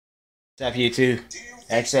What's up, YouTube?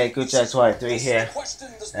 XA Kucha23 here,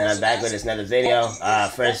 and I'm back with another video.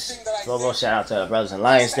 First, foremost, shout out to the brothers in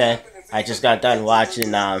Lions Den. I just got done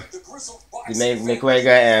watching the McGregor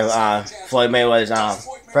and Floyd Mayweather's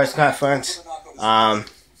press conference.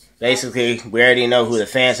 Basically, we already know who the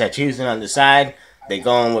fans are choosing on the side. They're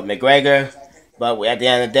going with McGregor, but at the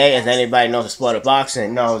end of the day, as anybody knows the sport of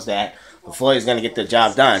boxing, knows that Floyd's going to get the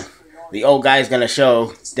job done. The old guy is going to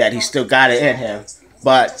show that he's still got it in him.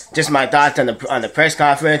 But just my thoughts on the press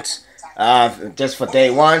conference, just for day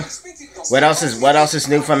one. What else is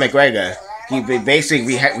new from McGregor? He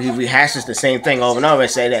basically rehashes the same thing over and over and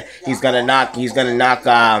say that he's gonna knock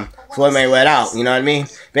Floyd Mayweather out. You know what I mean?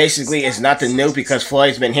 Basically, it's nothing new because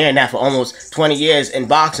Floyd's been hearing that for almost 20 years in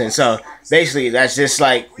boxing. So basically, that's just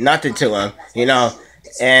like nothing to him, you know.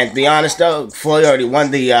 And to be honest though, Floyd already won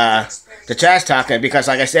the trash talking because,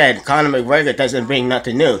 like I said, Conor McGregor doesn't bring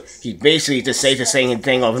nothing new. He basically just says the same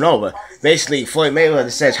thing over and over. Basically, Floyd Mayweather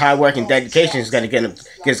says hard work and dedication is gonna get him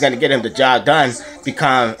the job done.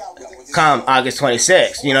 Come August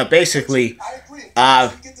 26th. You know, basically,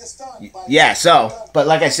 yeah. So, but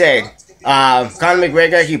like I said, Conor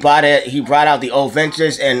McGregor he brought out the old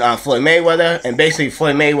ventures and Floyd Mayweather, and basically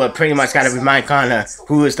Floyd Mayweather pretty much got to remind Conor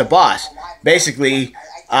who is the boss. Basically,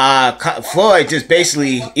 Floyd just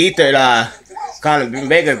basically ethered Conor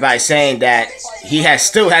McGregor by saying that he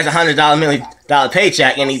still has $100 million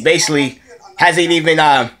paycheck, and he basically hasn't even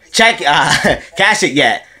cashed it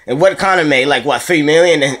yet. And what Conor made, like what, $3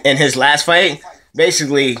 million in his last fight,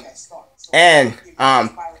 basically. And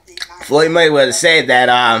Floyd Mayweather said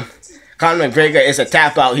that Conor McGregor is a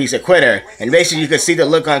tap out, he's a quitter. And basically you could see the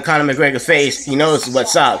look on Conor McGregor's face, he knows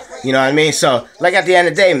what's up, you know what I mean? So, like at the end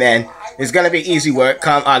of the day, man, it's going to be easy work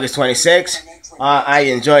come August 26th. I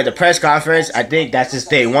enjoyed the press conference. I think that's just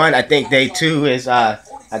day one. I think day two is, I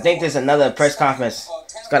think there's another press conference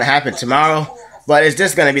that's going to happen tomorrow. But it's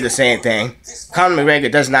just going to be the same thing. Conor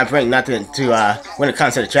McGregor does not bring nothing to, when it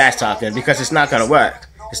comes to the trash talking, because it's not going to work.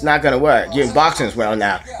 It's not going to work. You're in boxing's world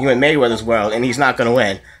now. You're in Mayweather's world, and he's not going to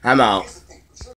win. I'm out.